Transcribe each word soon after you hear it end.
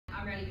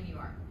ready when you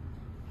are.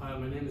 Hi,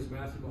 my name is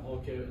Matthew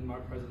Mahalko, and my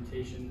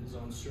presentation is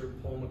on Sir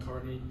Paul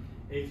McCartney,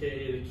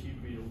 aka the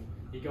Cute Beatle.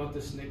 He got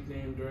this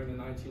nickname during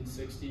the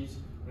 1960s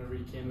whenever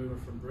he came over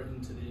from Britain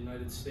to the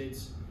United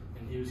States,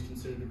 and he was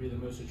considered to be the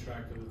most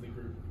attractive of the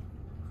group.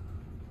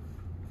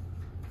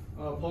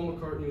 Paul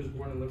McCartney was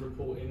born in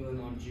Liverpool, England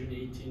on June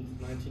 18,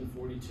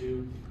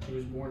 1942. He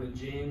was born to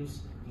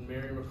James and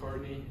Mary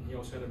McCartney, and he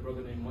also had a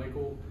brother named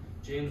Michael.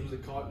 James was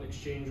a cotton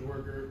exchange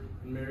worker,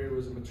 and Mary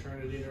was a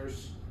maternity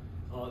nurse.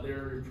 They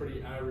were a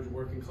pretty average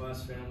working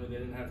class family. They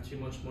didn't have too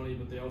much money,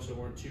 but they also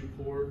weren't too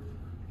poor.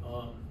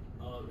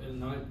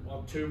 In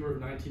October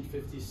of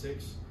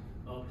 1956,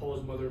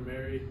 Paul's mother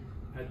Mary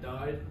had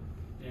died,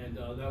 and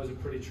that was a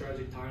pretty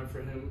tragic time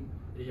for him.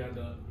 He had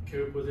to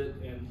cope with it,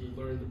 and he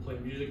learned to play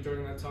music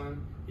during that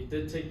time. He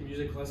did take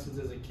music lessons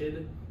as a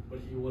kid, but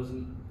he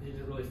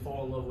didn't really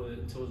fall in love with it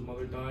until his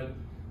mother died,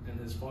 and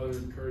his father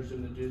encouraged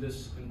him to do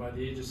this. And by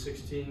the age of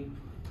 16,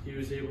 he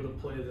was able to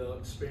play the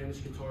Spanish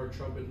guitar,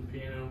 trumpet, and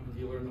piano, and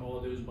he learned all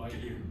of those by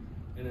ear.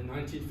 And in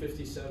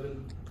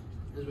 1957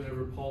 is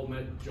whenever Paul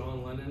met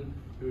John Lennon,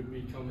 who would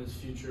become his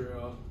future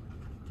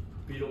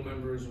Beatle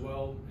member as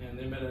well. And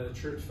they met at a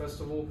church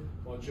festival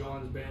while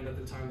John's band at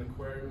the time, the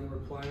Aquarium, were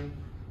playing.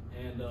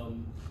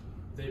 And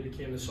they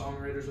became the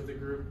songwriters of the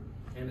group,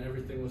 and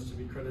everything was to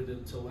be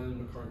credited to Lennon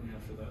and McCartney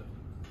after that.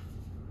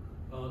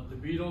 The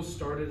Beatles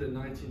started in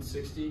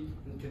 1960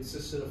 and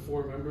consisted of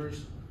 4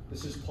 members.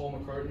 This is Paul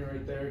McCartney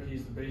right there,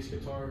 he's the bass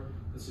guitar.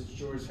 This is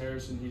George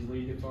Harrison, he's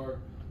lead guitar.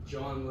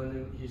 John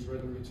Lennon, he's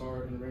rhythm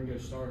guitar, and Ringo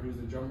Starr, who's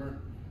the drummer.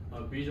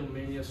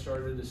 Beatlemania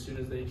started as soon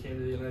as they came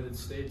to the United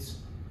States,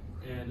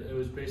 and it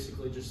was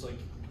basically just like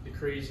the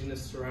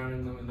craziness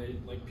surrounding them,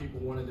 and people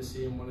wanted to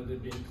see them, wanted to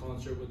be in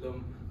concert with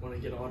them, wanted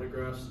to get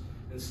autographs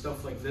and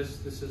stuff like this.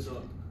 This is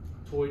a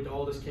toy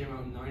doll. This came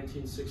out in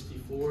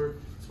 1964.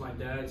 It's my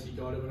dad's. He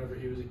got it whenever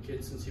he was a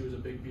kid, since he was a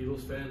big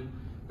Beatles fan.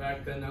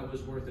 Back then, that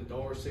was worth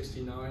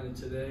 $1.69, and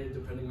today,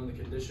 depending on the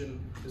condition,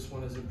 this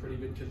one is in pretty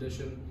good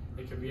condition.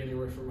 It can be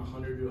anywhere from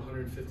 $100 to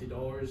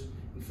 $150,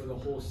 and for the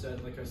whole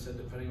set, like I said,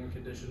 depending on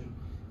condition,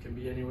 it can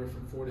be anywhere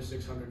from $400 to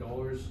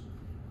 $600.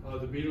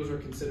 The Beatles are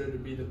considered to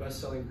be the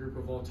best-selling group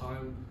of all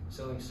time,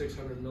 selling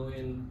 600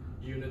 million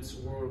units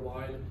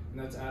worldwide, and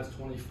that's as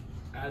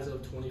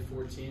of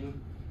 2014.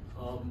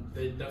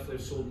 They definitely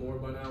have sold more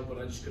by now, but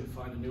I just couldn't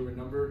find a newer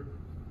number.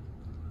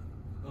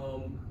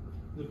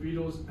 The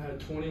Beatles had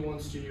 21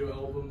 studio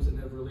albums and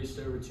have released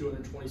over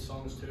 220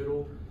 songs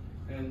total,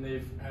 and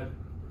they've had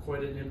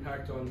quite an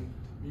impact on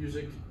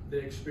music. They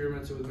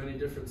experimented with many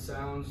different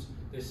sounds.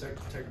 They set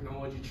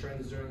technology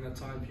trends during that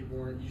time. People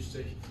weren't used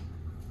to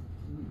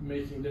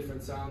making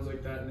different sounds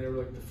like that, and they were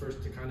like the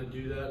first to kind of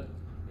do that.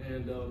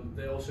 And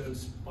they also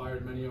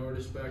inspired many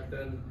artists back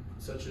then,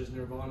 such as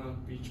Nirvana,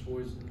 Beach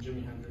Boys, and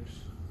Jimi Hendrix.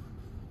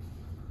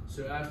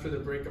 So after the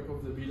breakup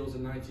of the Beatles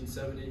in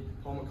 1970,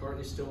 Paul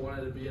McCartney still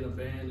wanted to be in a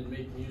band and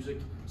make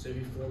music, so he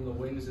formed the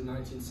Wings in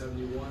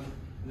 1971.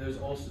 And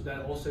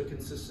that also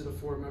consisted of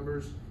 4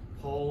 members: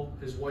 Paul,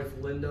 his wife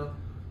Linda,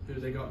 who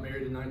they got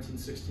married in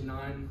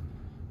 1969,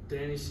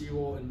 Danny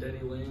Sewell, and Denny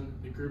Lane.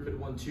 The group had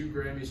won 2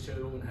 Grammys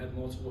total and had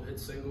multiple hit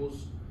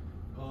singles.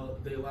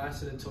 They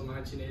lasted until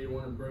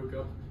 1981 and broke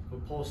up,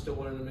 but Paul still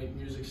wanted to make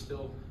music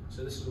still,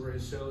 so this is where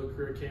his solo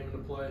career came into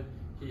play.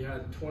 He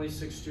had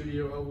 26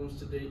 studio albums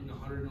to date and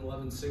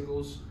 111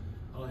 singles.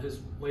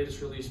 His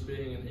latest release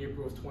being in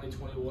April of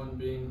 2021,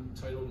 being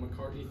titled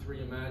McCartney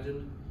 3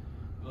 Imagined.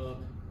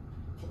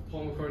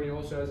 Paul McCartney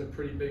also has a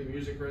pretty big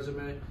music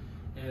resume,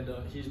 and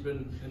he's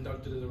been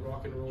inducted to the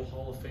Rock and Roll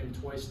Hall of Fame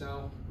twice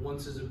now,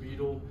 once as a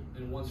Beatle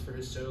and once for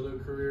his solo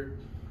career.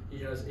 He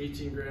has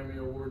 18 Grammy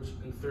Awards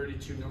and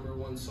 32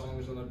 #1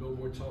 songs on the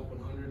Billboard Top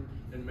 100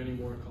 and many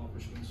more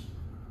accomplishments.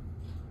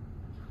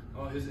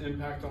 His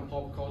impact on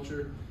pop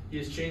culture: he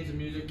has changed the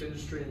music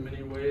industry in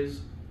many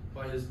ways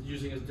by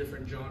using his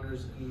different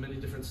genres and many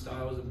different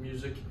styles of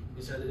music.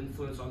 He's had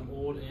influence on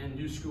old and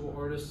new school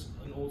artists.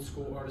 An old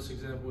school artist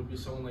example would be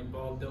someone like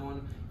Bob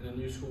Dylan, and a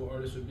new school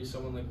artist would be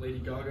someone like Lady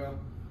Gaga.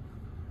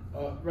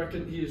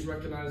 He is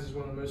recognized as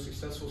one of the most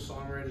successful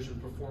songwriters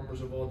and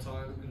performers of all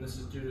time, and this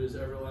is due to his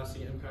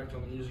everlasting impact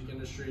on the music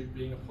industry,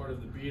 being a part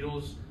of the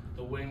Beatles,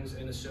 the Wings,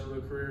 and his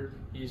solo career.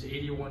 He's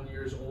 81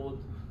 years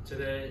old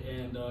today,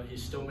 and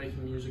he's still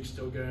making music,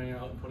 still going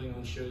out, putting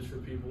on shows for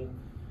people.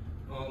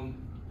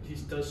 He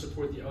does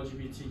support the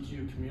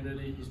LGBTQ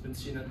community. He's been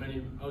seen at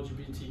many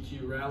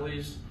LGBTQ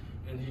rallies,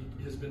 and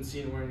he has been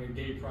seen wearing a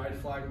gay pride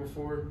flag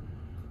before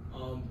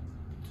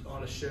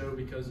on a show,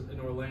 because in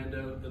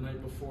Orlando, the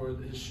night before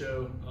his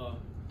show,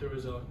 there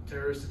was a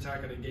terrorist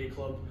attack at a gay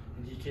club,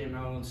 and he came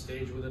out on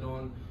stage with it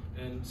on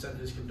and sent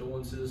his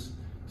condolences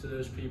to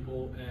those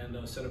people and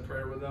said a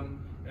prayer with them.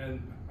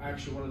 And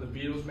actually, one of the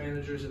Beatles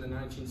managers in the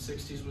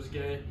 1960s was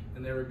gay,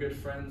 and they were good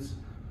friends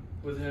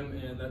with him,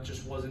 and that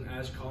just wasn't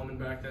as common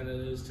back then as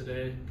it is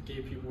today.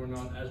 Gay people were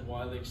not as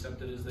widely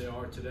accepted as they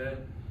are today,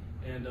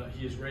 and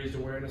he has raised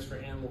awareness for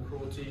animal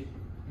cruelty.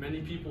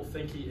 Many people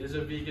think he is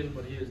a vegan,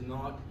 but he is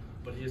not.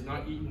 but he has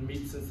not eaten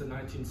meat since the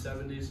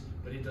 1970s,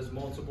 but he does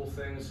multiple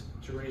things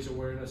to raise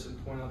awareness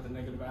and point out the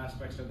negative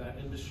aspects of that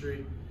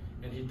industry.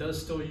 And he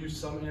does still use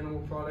some animal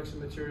products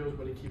and materials,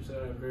 but he keeps it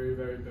at a very,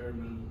 very bare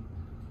minimum.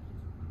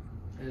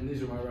 And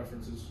these are my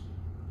references.